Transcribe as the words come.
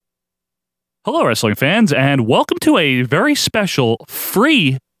Hello, wrestling fans, and welcome to a very special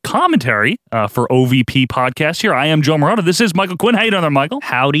free commentary for OVP podcast here. I am Joe Morata. This is Michael Quinn. How you doing there, Michael?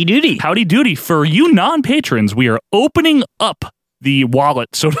 Howdy doody. Howdy doody. For you non-patrons, we are opening up the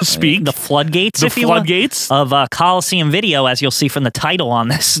wallet, so to speak. The floodgates, if you will, of Coliseum Video, as you'll see from the title on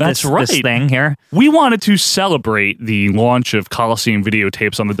this thing here. We wanted to celebrate the launch of Coliseum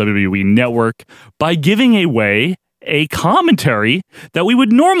videotapes on the WWE Network by giving away a commentary that we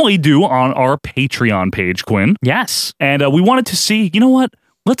would normally do on our Patreon page, Quinn. Yes. And we wanted to see, you know what?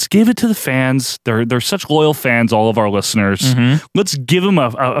 Let's give it to the fans. They're such loyal fans, all of our listeners. Mm-hmm. Let's give them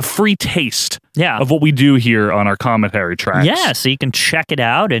a free taste of what we do here on our commentary tracks. Yeah, so you can check it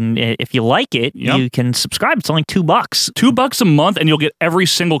out, and if you like it, you can subscribe. It's only $2. $2 a month, and you'll get every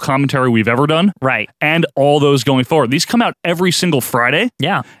single commentary we've ever done. Right. And all those going forward. These come out every single Friday.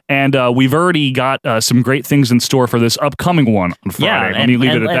 Yeah. And we've already got some great things in store for this upcoming one on Friday. Let me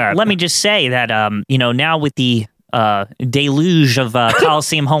leave it at that. Let me just say that, now with the deluge of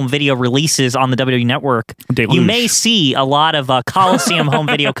Coliseum home video releases on the WWE Network, you may see a lot of Coliseum home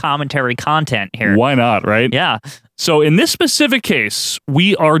video commentary content here. Why not, right? Yeah. So in this specific case,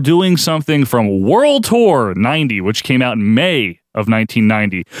 we are doing something from World Tour 90, which came out in May of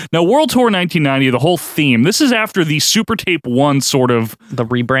 1990. Now, World Tour 1990, the whole theme, this is after the Super Tape 1 sort of the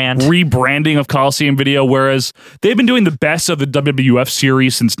rebranding of Coliseum Video, whereas they've been doing the best of the WWF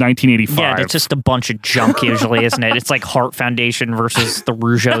series since 1985. Yeah, it's just a bunch of junk usually, isn't it? It's like Heart Foundation versus the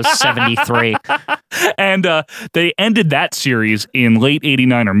Rougeaus 73. And they ended that series in late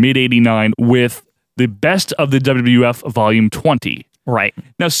 89 or mid 89 with the best of the WWF Volume 20. Right.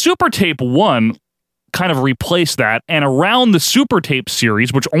 Now, Super Tape 1 kind of replaced that, and around the Super Tape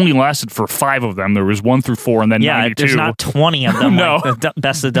series, which only lasted for 5 of them, there was 1 through 4 and then 92. There's not 20 of them. No. Like the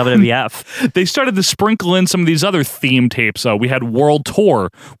best of WWF. They started to sprinkle in some of these other theme tapes. We had World Tour,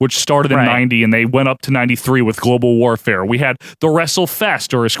 which started in 90, and they went up to 93 with Global Warfare. We had the Wrestle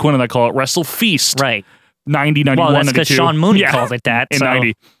Fest, or as Quinn and I call it, Wrestle Feast. Right. 90, 91, well, that's 92. because Sean Mooney called it that. In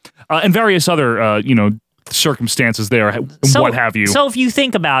 90. And various other, circumstances there, what have you. So if you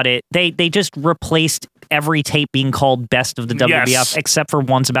think about it, they just replaced every tape being called Best of the WWF, except for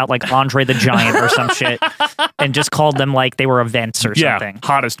ones about like Andre the Giant or some shit, and just called them like they were events or something.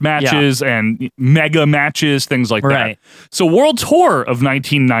 Hottest matches and mega matches, things like that. So World Tour of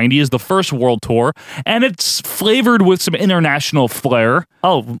 1990 is the first World Tour, and it's flavored with some international flair.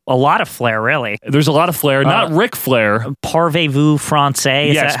 Oh, a lot of flair, really. There's a lot of flair. Not Ric Flair. Parfait-vous français?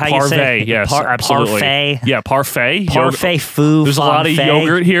 Is that how you say it? Yes, absolutely. Parfait. Yeah, parfait. Parfait-fou. There's a lot of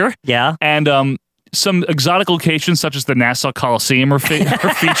yogurt here. Yeah. And some exotic locations such as the Nassau Coliseum are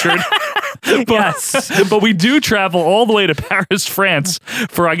featured. But we do travel all the way to Paris, France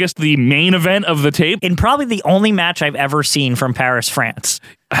for, I guess, the main event of the tape. In probably the only match I've ever seen from Paris, France.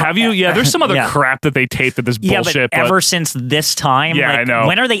 Have you? Yeah, there's some other crap that they taped at this bullshit. Yeah, but ever since this time, I know.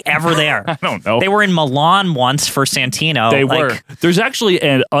 When are they ever there? I don't know. They were in Milan once for Santino. They were. There's actually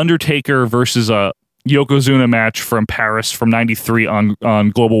an Undertaker versus a Yokozuna match from Paris from 93 on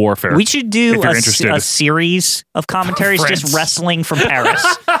Global Warfare. We should do a series of commentaries just wrestling from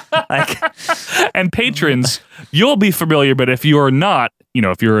Paris. And patrons, you'll be familiar, but if you're not,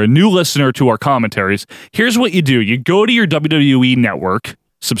 if you're a new listener to our commentaries, here's what you do. You go to your WWE Network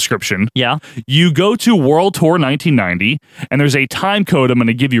subscription. Yeah. You go to World Tour 1990, and there's a time code I'm going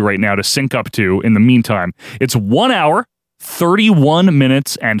to give you right now to sync up to in the meantime. It's 1 hour, 31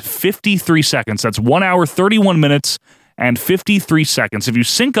 minutes and 53 seconds. That's 1 hour, 31 minutes and 53 seconds. If you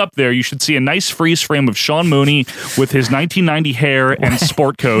sync up there, you should see a nice freeze frame of Sean Mooney with his 1990 hair and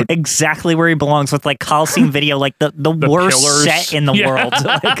sport coat. Exactly where he belongs, with like Coliseum Video, like the worst pillars. Set in the world.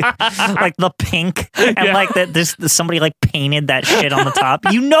 Like the pink and like that somebody like painted that shit on the top.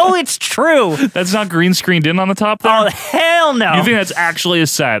 It's true. That's not green screened in on the top there? Oh, hell no. You think that's actually a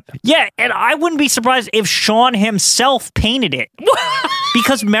set? Yeah, and I wouldn't be surprised if Sean himself painted it.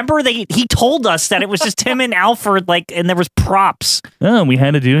 Because remember, he told us that it was just him and Alfred, and there was props. Oh, we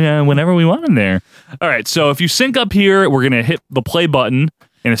had to do whenever we wanted there. All right, so if you sync up here, we're going to hit the play button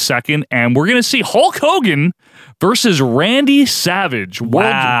in a second, and we're going to see Hulk Hogan versus Randy Savage.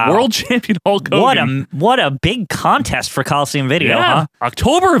 World champion Hulk Hogan. What a big contest for Coliseum Video, huh?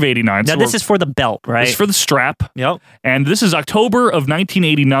 October of 89. Now, this is for the belt, right? This is for the strap. Yep. And this is October of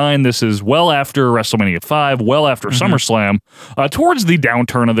 1989. This is well after WrestleMania 5, well after SummerSlam, towards the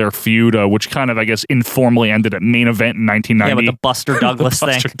downturn of their feud, which kind of, I guess, informally ended at main event in 1990. Yeah, with the Buster Douglas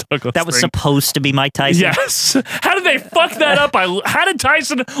thing. That was supposed to be Mike Tyson. Yes. How did they fuck that up? How did Tyson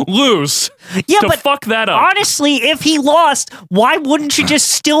Patterson lose to fuck that up. Honestly, if he lost, why wouldn't you just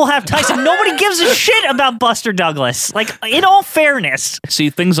still have Tyson? Nobody gives a shit about Buster Douglas. Like, in all fairness. See,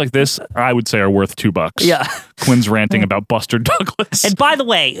 things like this, I would say, are worth $2. Yeah. Quinn's ranting about Buster Douglas. And by the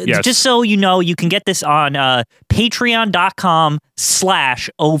way, just so you know, you can get this on patreon.com/OVP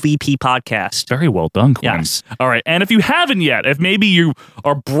podcast. Very well done, Quinn. Yes. All right. And if you haven't yet, if maybe you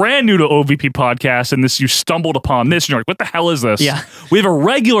are brand new to OVP podcast and you stumbled upon this and you're like, what the hell is this? Yeah. We have a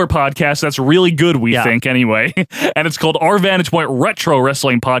regular podcast that's really good, we think, anyway. And it's called Our Vantage Point Retro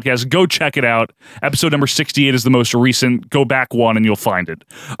Wrestling Podcast. Go check it out. Episode number 68 is the most recent. Go back one and you'll find it.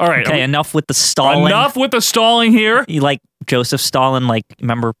 All right. Okay, enough with the stalling. Enough with the stalling here. You like Joseph Stalin, like,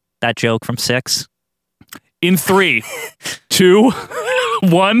 remember that joke from 6? In 3, 2,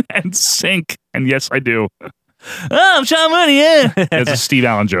 1, and sync. And yes, I do. I'm Sean Mooney, yeah. It's a Steve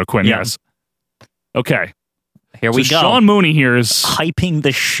Allen joke, Quinn, yes. Okay. Here we go. Sean Mooney here is hyping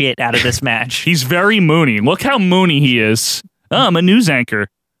the shit out of this match. He's very Mooney. Look how Mooney he is. Oh, I'm a news anchor.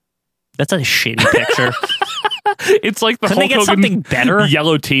 That's a shitty picture. It's like the Couldn't Hulk they get Hogan something better?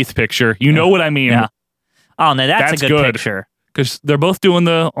 Yellow teeth picture. You know what I mean? Yeah. Oh, no, that's a good picture. Because they're both doing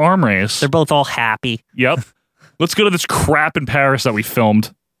the arm race. They're both all happy. Yep. Let's go to this crap in Paris that we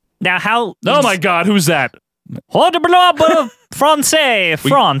filmed. Now, how... Oh, my God. Who's that? Francais.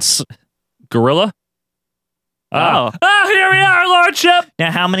 France. Gorilla? Oh. Here we are, Lordship.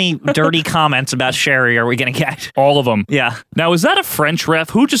 Now, how many dirty comments about Sherry are we going to get? All of them. Yeah. Now, is that a French ref?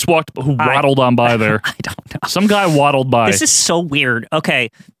 Who just waddled on by there? I don't know. Some guy waddled by. This is so weird. Okay.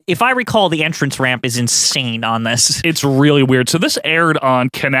 If I recall, the entrance ramp is insane on this. It's really weird. So this aired on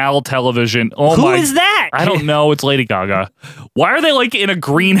Canal Television. Who is that? I don't know. It's Lady Gaga. Why are they like in a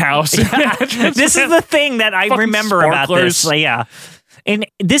greenhouse? This is the thing that I remember about this. Like, yeah. And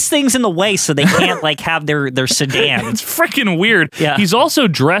this thing's in the way, so they can't like have their sedan. It's freaking weird. Yeah. He's also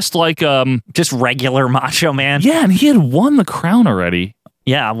dressed like just regular Macho Man. Yeah, and he had won the crown already.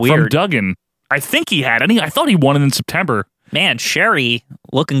 Yeah, weird. From Duggan. I think he had. I thought he won it in September. Man, Sherry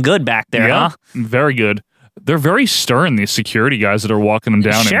looking good back there, huh? Very good. They're very stern, these security guys that are walking them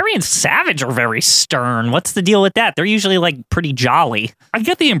down. Sherry and Savage are very stern. What's the deal with that? They're usually like pretty jolly. I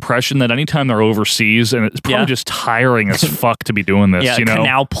get the impression that anytime they're overseas, and it's probably just tiring as fuck to be doing this. Yeah, you know?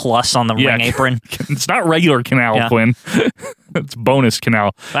 Canal Plus on the ring apron. It's not regular Canal, Quinn. It's bonus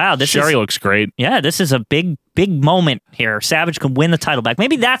Canal. Wow, Sherry looks great. Yeah, this is a big moment here. Savage can win the title back.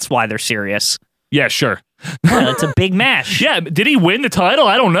 Maybe that's why they're serious. Yeah, sure. Yeah, it's a big match. Yeah, did he win the title?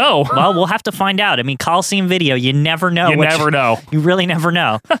 I don't know. Well, we'll have to find out. I mean, Coliseum Video, you never know. You never know. You really never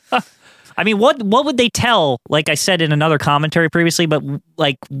know. I mean, what would they tell? Like I said in another commentary previously, but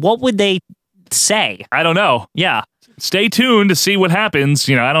like, what would they say? I don't know. Yeah. Stay tuned to see what happens.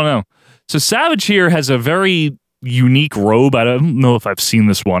 I don't know. So Savage here has a very unique robe. I don't know if I've seen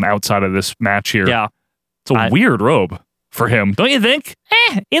this one outside of this match here. Yeah. It's a weird robe for him, don't you think?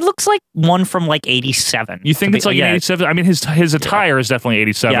 It looks like one from like 87. You think it's like an 87? I mean, his attire is definitely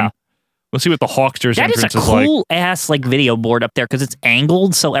 87. Yeah. Let's see what the Hawksters entrance is like. That is a cool ass like video board up there because it's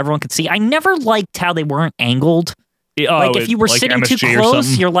angled so everyone can see. I never liked how they weren't angled. Like if you were sitting MSG too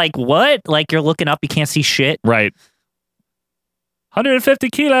close, you're like, what? Like you're looking up, you can't see shit. Right. 150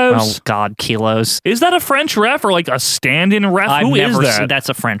 kilos. Oh, God, kilos. Is that a French ref or like a stand-in ref? Who is that? That's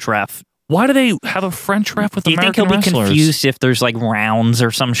a French ref. Why do they have a French ref with American wrestlers? Do you think he'll be confused if there's like rounds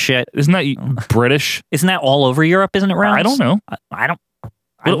or some shit? Isn't that British? Isn't that all over Europe? Isn't it rounds? I don't know.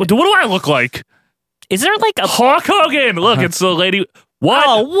 What do I look like? Is there like a Hulk Hogan? Look, it's the lady. What?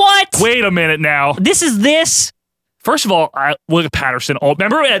 Oh, what? Wait a minute now. This is this. First of all, look at Patterson. Oh,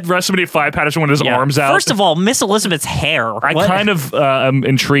 remember at WrestleMania 5, Patterson with his arms out? First of all, Miss Elizabeth's hair. I kind of am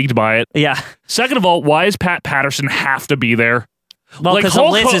intrigued by it. Yeah. Second of all, why does Pat Patterson have to be there? Well, because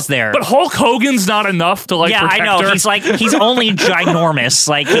Liz is there. But Hulk Hogan's not enough to protect I know. her. He's only ginormous.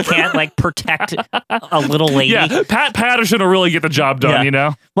 Like he can't protect a little lady. Yeah, Pat Patterson will really get the job done, you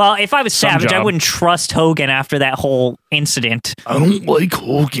know? Well, if I was Savage, I wouldn't trust Hogan after that whole incident. I don't like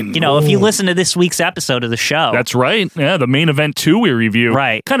Hogan. If you listen to this week's episode of the show. That's right. Yeah, the main event 2 we review.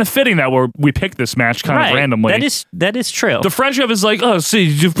 Right. Kind of fitting that we picked this match kind of randomly. That is true. The French ref is like, oh, see,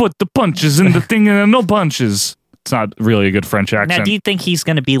 you put the punches in the thing and no punches. It's not really a good French accent. Now, do you think he's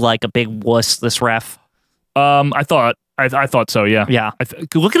going to be like a big wuss, this ref? I thought so, yeah. Yeah.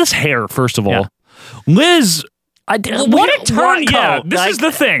 Look at his hair, first of all. Liz... what a turncoat. Yeah, this is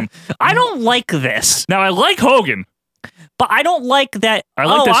the thing. I don't like this. Now, I like Hogan. But I don't like that.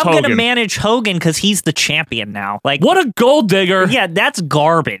 I'm going to manage Hogan because he's the champion now. Like, what a gold digger. Yeah, that's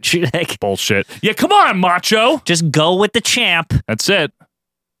garbage. Bullshit. Yeah, come on, Macho. Just go with the champ. That's it.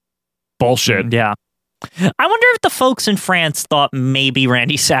 Bullshit. Yeah. I wonder if the folks in France thought maybe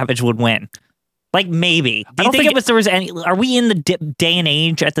Randy Savage would win. Like, maybe. Do you think there was any... Are we in the day and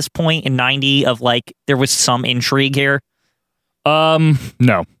age at this point in 90 of, like, there was some intrigue here? No.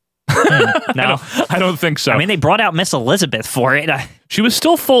 No? I don't think so. I mean, they brought out Miss Elizabeth for it. She was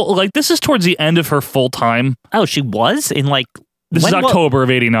still full... Like, this is towards the end of her full time. Oh, she was? In, like... This is October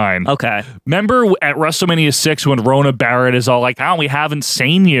of 89. Okay. Remember at WrestleMania 6 when Rona Barrett is all like, oh, we haven't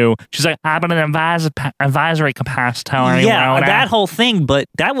seen you. She's like, I'm in an advisory capacity. Yeah, that whole thing, but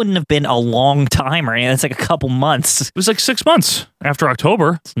that wouldn't have been a long time or anything. It's like a couple months. It was like 6 months after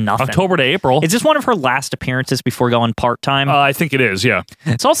October. It's nothing. October to April. Is this one of her last appearances before going part-time? I think it is, yeah.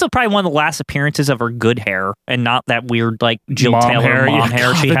 It's also probably one of the last appearances of her good hair and not that weird, like, Jill Taylor mom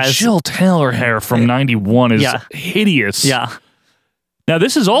hair she has. Jill Taylor hair from 91 is hideous. Yeah. Now,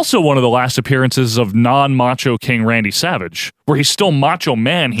 this is also one of the last appearances of non-Macho King Randy Savage, where he's still Macho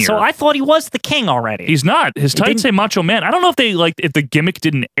Man here. So I thought he was the king already. He's not. His tights say Macho Man. I don't know if the gimmick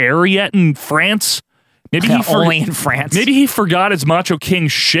didn't air yet in France. Maybe only in France. Maybe he forgot his Macho King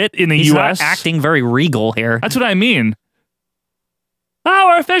shit in the U.S. He's not acting very regal here. That's what I mean. Oh,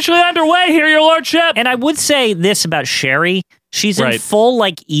 we're officially underway here, your lordship. And I would say this about Sherry. She's in full,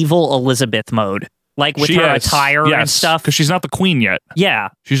 like, evil Elizabeth mode. Like with her attire and stuff. Because she's not the queen yet. Yeah.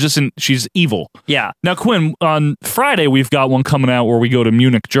 She's evil. Yeah. Now, Quinn, on Friday, we've got one coming out where we go to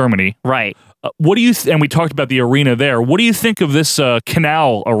Munich, Germany. Right. What do you, and we talked about the arena there. What do you think of this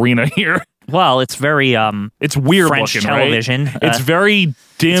canal arena here? Well, it's very, it's weird French looking, television. Right? It's very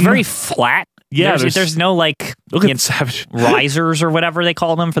dim. It's very flat. Yeah. There's no, like, look at Savage. risers or whatever they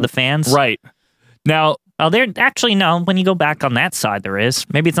call them for the fans. Right. Now, there actually no. When you go back on that side, there is.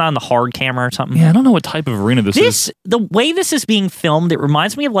 Maybe it's not on the hard camera or something. Yeah, I don't know what type of arena this is. The way this is being filmed, it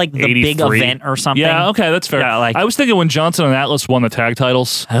reminds me of like the 83. big event or something. Yeah, okay, that's fair. Yeah, like, I was thinking when Johnson and Atlas won the tag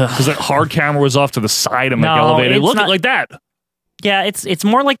titles, because that hard camera was off to the side and like elevated. Look like that. Yeah, it's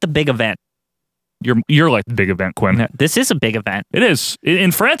more like the big event. You're like the big event, Quinn. Yeah, this is a big event. It is.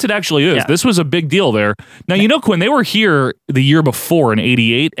 In France, it actually is. Yeah. This was a big deal there. Now, you know, Quinn, they were here the year before in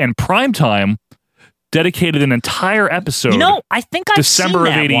 88, and Primetime dedicated an entire episode. You know, I think I've December seen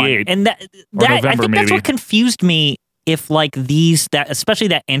that of 88. one. And that November, I think maybe. that's what confused me. If like especially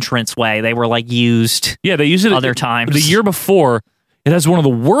that entrance way, they were like used. Yeah, they used it other times. The year before, it has one of the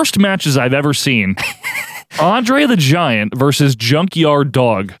worst matches I've ever seen. Andre the Giant versus Junkyard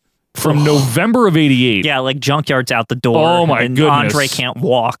Dog from November of 88. Yeah, like Junkyard's out the door. Oh my and goodness. Andre can't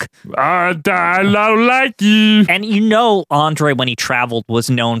walk. I don't like you. And you know, Andre, when he traveled, was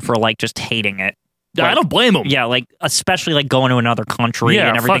known for like just hating it. Like, I don't blame him. Yeah, like especially like going to another country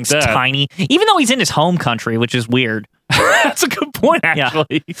and everything's tiny. Even though he's in his home country, which is weird. That's a good point,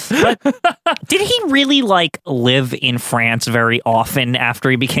 actually. Yeah. But did he really like live in France very often after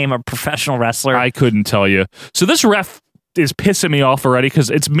he became a professional wrestler? I couldn't tell you. So this ref is pissing me off already because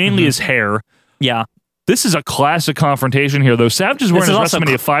it's mainly his hair. Yeah. This is a classic confrontation here, though. Savage is wearing his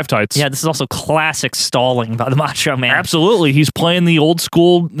WrestleMania 5 tights. Yeah, this is also classic stalling by the Macho Man. Absolutely. He's playing the old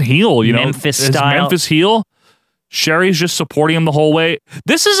school heel, you know. Memphis style. Memphis heel. Sherry's just supporting him the whole way.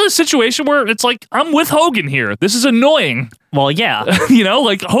 This is a situation where it's like, I'm with Hogan here. This is annoying. Well, yeah. You know,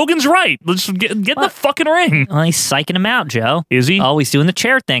 like, Hogan's right. Let's get in the fucking ring. Well, he's psyching him out, Joe. Is he? Oh, he's doing the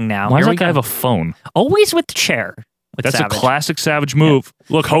chair thing now. Why does that guy have a phone? Always with the chair. That's Savage. a classic Savage move.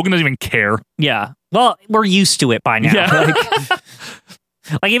 Yeah. Look, Hogan doesn't even care. Yeah. Well, we're used to it by now. Yeah.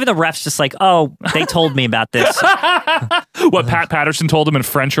 Like even the ref's just like, oh, they told me about this. What Pat Patterson told him in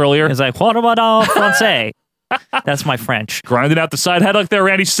French earlier? He's like, what about all Francais? That's my French. Grinding out the side headlock there,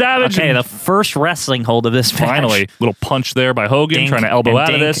 Randy Savage. Okay, the first wrestling hold of this match. Finally, little punch there by Hogan, dink, trying to elbow out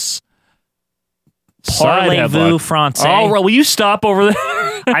dink. of this. Parlez-vous français? All right, will you stop over there?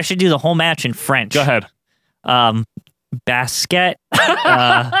 I should do the whole match in French. Go ahead. Basket,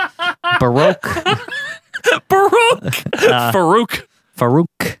 Baroque,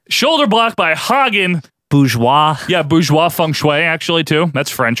 Farouk, shoulder block by Hagen. Bourgeois. Yeah, bourgeois feng shui actually too.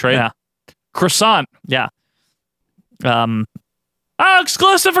 That's French, right? Yeah. Croissant. Yeah.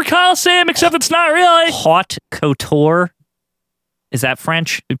 Exclusive for Coliseum, except it's not really. Haute couture. Is that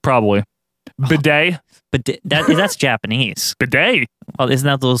French? Probably. Bidet. But that's Japanese. Bidet. Well, isn't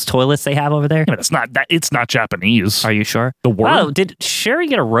that those toilets they have over there? Yeah, it's not that. It's not Japanese. Are you sure? The word. Oh, did Sherry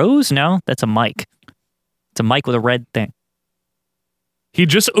get a rose? No, that's a mic. It's a mic with a red thing. He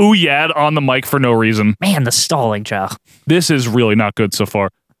just ooh-yahed on the mic for no reason. Man, the stalling, Joe. This is really not good so far.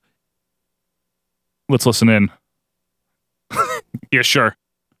 Let's listen in. Yeah, sure.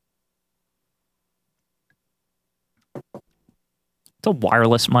 It's a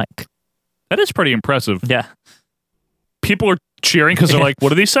wireless mic. That is pretty impressive. Yeah. people are cheering because they're like, what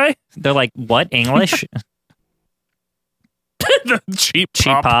did he say? They're like, what, English? The cheap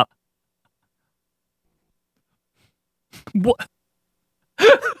pop. What?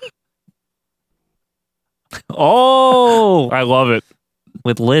 Oh, I love it.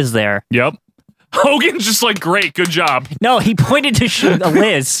 With Liz there. Yep. Hogan's just like, great, good job. No, he pointed to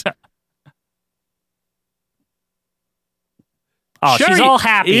Liz. Oh, Sherry she's all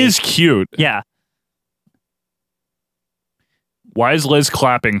happy. Is cute. Yeah. Why is Liz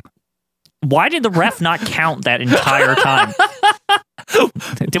clapping? Why did the ref not count that entire time?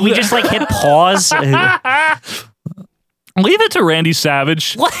 Did we just like hit pause? Leave it to Randy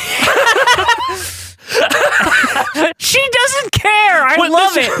Savage. What? She doesn't care. I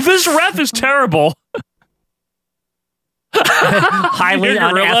love it. This ref is terrible. Highly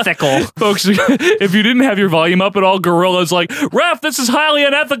unethical. Folks, if you didn't have your volume up at all, Gorilla's like, ref, this is highly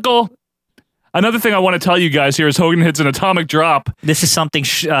unethical. Another thing I want to tell you guys here is Hogan hits an atomic drop. This is something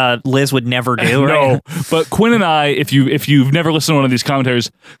Liz would never do, right? No, but Quinn and I, if you've never listened to one of these commentaries,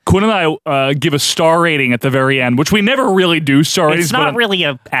 Quinn and I give a star rating at the very end, which we never really do star ratings. It's not really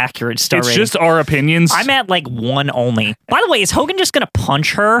an accurate star rating. It's just our opinions. I'm at like 1 only. By the way, is Hogan just going to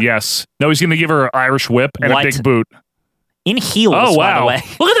punch her? Yes. No, he's going to give her an Irish whip and a big boot. In heels, oh, wow. by the way.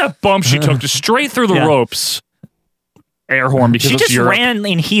 Look at that bump she took just straight through the ropes. Air horn because she just Europe. ran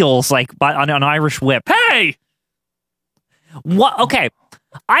in heels like on an Irish whip. Hey, what? Okay,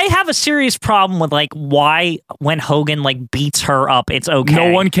 I have a serious problem with like why when Hogan like beats her up, it's okay.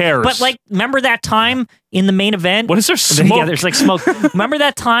 No one cares. But like, remember that time in the main event? What is there smoke? Yeah, there's like smoke. Remember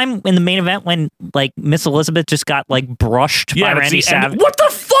that time in the main event when like Miss Elizabeth just got like brushed by Randy Savage? What the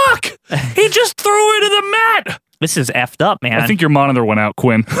fuck? He just threw her to the mat. This is effed up, man. I think your monitor went out,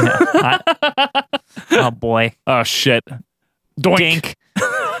 Quinn. Oh boy. Oh shit. Doink. Dink.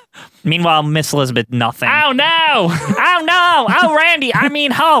 Meanwhile, Miss Elizabeth, nothing. Oh no! Oh no! Oh Randy! I mean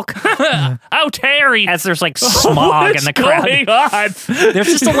Hulk! Oh Terry! As there's like smog in the crowd. Going on? There's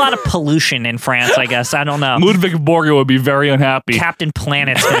just a lot of pollution in France, I guess. I don't know. Ludwig Borga would be very unhappy. Captain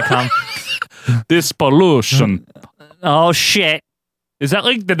Planet's gonna come. This pollution. Oh shit. Is that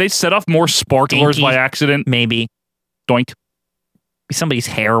like, did they set off more sparklers by accident? Maybe. Doink. Somebody's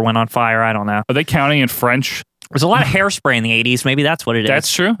hair went on fire. I don't know. Are they counting in French? There's a lot of hairspray in the 80s. Maybe that's what it is.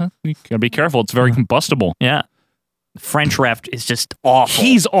 That's true. You gotta be careful. It's very combustible. Yeah. French ref is just awful.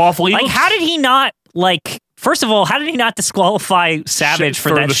 He's awful. Like, how did he not, like, first of all, how did he not disqualify Savage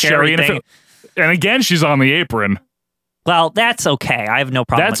for that the Sherry thing? And again, she's on the apron. Well, that's okay. I have no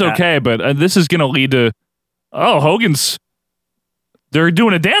problem with that. That's okay, but this is gonna lead to, Hogan's, they're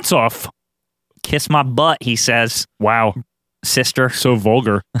doing a dance-off. Kiss my butt, he says. Wow. Sister. So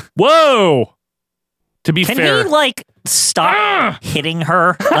vulgar. Whoa! To be fair. Can he, like, stop hitting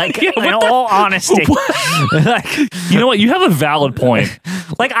her? Like, in all honesty. Like, you know what? You have a valid point.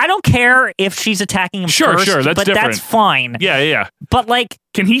 Like, I don't care if she's attacking him first. Sure, that's but different. That's fine. Yeah. But, like...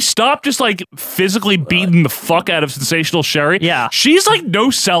 Can he stop just, like, physically beating the fuck out of Sensational Sherry? Yeah. She's, like,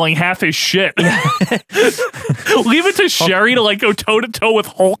 no-selling half his shit. Leave it to Sherry to, like, go toe-to-toe with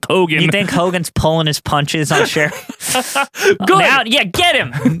Hulk Hogan. You think Hogan's pulling his punches on Sherry? Good. Now, yeah, get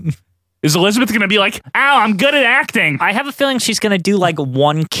him! Is Elizabeth going to be like, ow, I'm good at acting? I have a feeling she's going to do like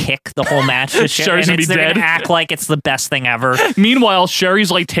one kick the whole match. To Sherry's going to be they're dead. Gonna act like it's the best thing ever. Meanwhile,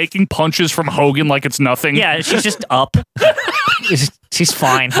 Sherry's like taking punches from Hogan like it's nothing. Yeah, she's just up. She's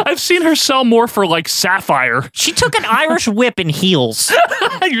fine. I've seen her sell more for like Sapphire. She took an Irish whip in heels.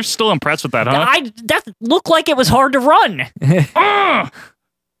 You're still impressed with that, huh? That looked like it was hard to run.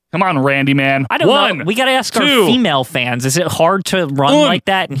 Come on, Randy, man. I don't know. We got to ask our female fans. Is it hard to run like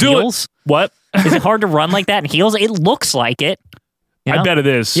that in heels? What? Is it hard to run like that in heels? It looks like it. You know? I bet it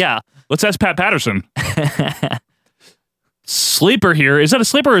is. Yeah. Let's ask Pat Patterson. Sleeper here. Is that a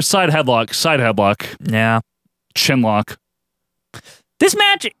sleeper or a side headlock? Side headlock. Yeah. Chin lock. This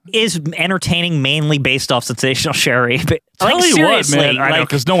match is entertaining mainly based off Sensational Sherry. But like, Tell you seriously, what, man. I know,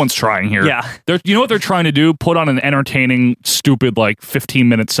 because no one's trying here. Yeah. You know what they're trying to do? Put on an entertaining, stupid, like,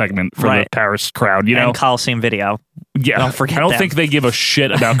 15-minute segment for the Paris crowd, you know? And Coliseum Video. Yeah. Don't forget I don't them. think they give a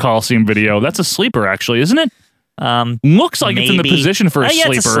shit about Coliseum Video. That's a sleeper, actually, isn't it? Looks like it's in the position for a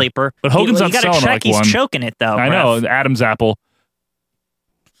sleeper. Yeah, it's a sleeper. But Hogan's you not gotta selling check like he's one. choking it, though. I know. Adam's apple.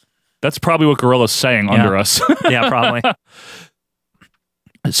 That's probably what Gorilla's saying under us. Yeah, probably.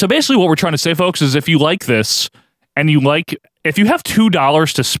 So basically what we're trying to say, folks, is if you like this and if you have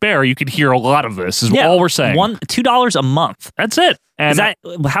 $2 to spare, you could hear a lot of this is all we're saying. $2 a month. That's it. And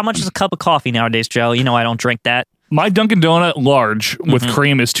how much is a cup of coffee nowadays, Joe? You know I don't drink that. My Dunkin' Donut large with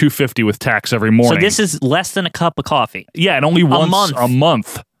cream is $2.50 with tax every morning. So this is less than a cup of coffee. Yeah, and only once a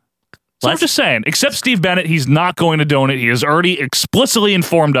month. So I'm just saying, except Steve Bennett, he's not going to donate. He has already explicitly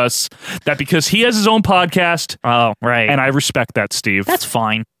informed us that because he has his own podcast. Oh, right. And I respect that, Steve. That's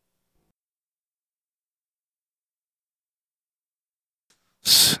fine.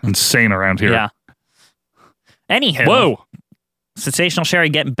 It's insane around here. Yeah. Anywho. Whoa. Sensational Sherry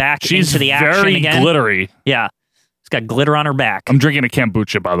getting back into the action very again. Glittery. Yeah. She's got glitter on her back. I'm drinking a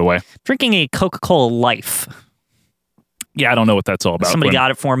kombucha, by the way. Drinking a Coca-Cola Life. Yeah, I don't know what that's all about. Somebody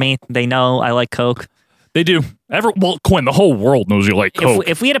got it for me. They know I like Coke. They do. Well, Quinn, the whole world knows you like Coke.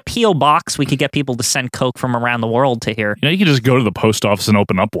 If we had a P.O. box, we could get people to send Coke from around the world to here. You know, you could just go to the post office and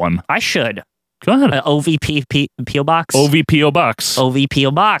open up one. I should. Go ahead. OVP P.O. box? OVPO box.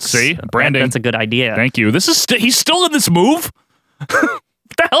 OVPO box. See? Branding. That's a good idea. Thank you. This is he's still in this move?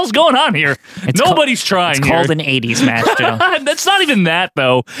 What the hell's going on here? Nobody's trying. It's called an 80s match, Joe. That's not even that,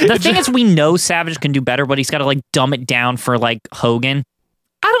 though. The thing is, we know Savage can do better, but he's got to like dumb it down for like Hogan.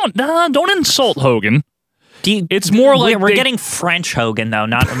 Don't insult Hogan. It's more like we're getting French Hogan though,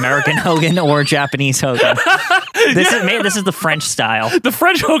 not American Hogan or Japanese Hogan. This is the French style. The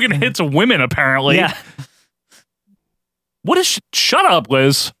French Hogan hits women apparently. Yeah. What is? Shut up,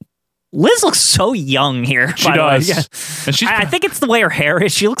 Liz. Liz looks so young here. She does. Yeah. And I think it's the way her hair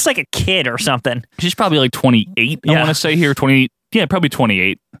is. She looks like a kid or something. She's probably like 28. I want to say here 20. Yeah, probably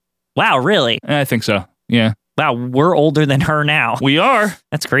 28. Wow, really? I think so. Yeah. Wow, we're older than her now. We are.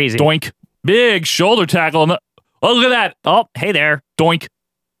 That's crazy. Doink. Big shoulder tackle. Oh, look at that. Oh, hey there. Doink.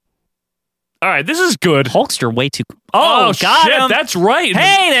 All right, this is good. Hulkster way too... Oh, got shit, him. that's right.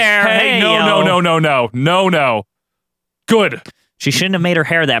 Hey there. Hey, no. Good. She shouldn't have made her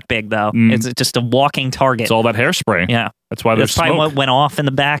hair that big, though. It's just a walking target. It's all that hairspray. Yeah. That's why there's probably smoke. what went off in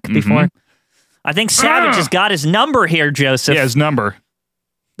the back before. I think Savage has got his number here, Joseph. Yeah, his number.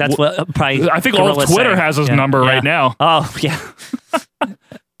 That's what probably... I think all of Twitter has his number right now. Oh, yeah.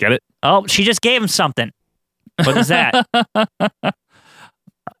 Get it? Oh, she just gave him something. What is that? A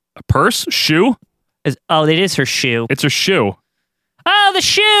purse? Shoe? It is her shoe. It's her shoe. Oh, the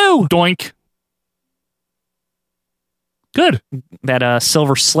shoe! Doink. Good. That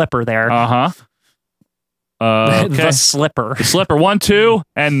silver slipper there. Uh-huh. Okay. The slipper. The slipper. 1, 2,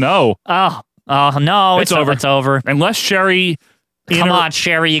 and no. Oh, no. It's over. It's over. Unless Sherry... Come on,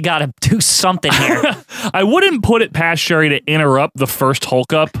 Sherry. You got to do something here. I wouldn't put it past Sherry to interrupt the first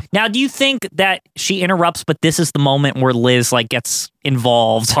Hulk up. Now, do you think that she interrupts, but this is the moment where Liz gets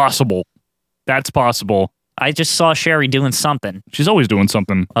involved? Possible. That's possible. I just saw Sherry doing something. She's always doing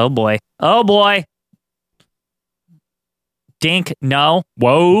something. Oh, boy. Oh, boy. Dink. No.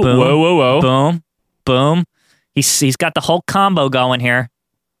 Whoa, Boom. whoa. Boom. Boom. He's got the Hulk combo going here.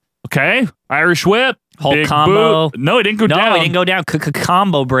 Okay. Irish whip. Hulk big combo. Boot. No, it didn't go down. No, it didn't go down.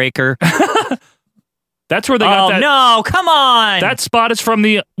 Combo breaker. That's where they got that. Oh, no. Come on. That spot is from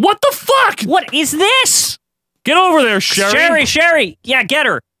the... What the fuck? What is this? Get over there, Sherry. Sherry. Yeah, get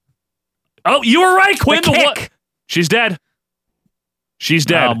her. Oh, you were right, Quinn. The kick. She's dead. She's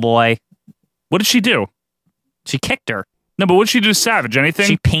dead. Oh, boy. What did she do? She kicked her. No, but what did she do to Savage? Anything?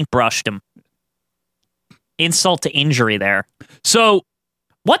 She paintbrushed him. Insult to injury there. So...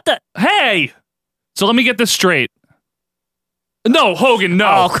 What the? Hey! So let me get this straight. No, Hogan, no.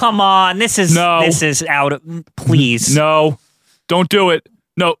 Oh, come on. This is out of... Please. No. Don't do it.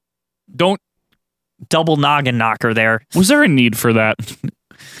 No. Don't. Double noggin knocker there. Was there a need for that?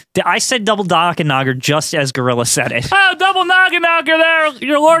 I said double noggin knocker just as Gorilla said it. Oh, double noggin knocker there,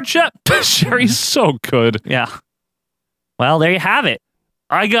 your lordship. Sherry's so good. Yeah. Well, there you have it.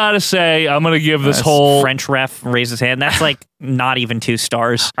 I gotta say, I'm gonna give this whole French ref raise his hand. That's like not even 2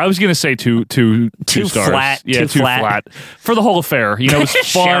 stars. I was gonna say two stars. Flat. Yeah, too flat for the whole affair. You know, it was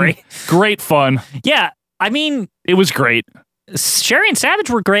fun, Sherry. Great fun. Yeah, I mean, it was great. Sherry and Savage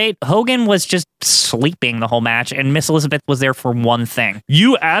were great. Hogan was just sleeping the whole match, and Miss Elizabeth was there for one thing.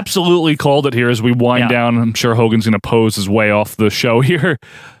 You absolutely called it here as we wind down. I'm sure Hogan's gonna pose his way off the show here.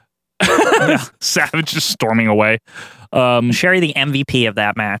 Savage just storming away. Sherry, the MVP of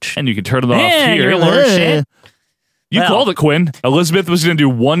that match. And you can turn it off here. Your lordship. You called it, Quinn. Elizabeth was going to do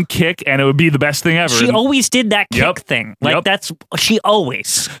one kick, and it would be the best thing ever. She always did that kick thing. She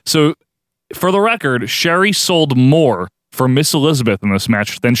always. So, for the record, Sherry sold more for Miss Elizabeth in this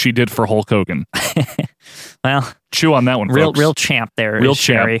match than she did for Hulk Hogan. Well, chew on that one, folks. Real champ there. Real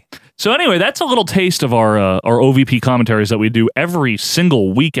Sherry. Champ. So anyway, that's a little taste of our OVP commentaries that we do every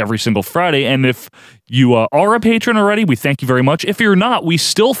single week, every single Friday. And if you are a patron already, we thank you very much. If you're not, we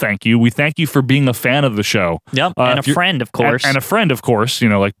still thank you. We thank you for being a fan of the show. Yep, and a friend, of course. And a friend, of course, you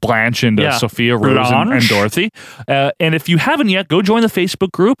know, like Blanche and Sophia, Rose, and Dorothy. And if you haven't yet, go join the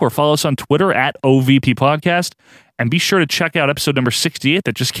Facebook group or follow us on Twitter at OVP Podcast. And be sure to check out episode number 68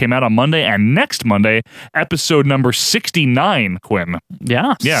 that just came out on Monday, and next Monday, episode number 69, Quinn.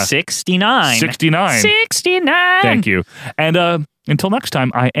 Yeah. 69. 69. 69. Thank you. And until next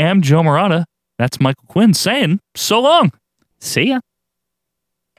time, I am Joe Morata. That's Michael Quinn saying so long. See ya.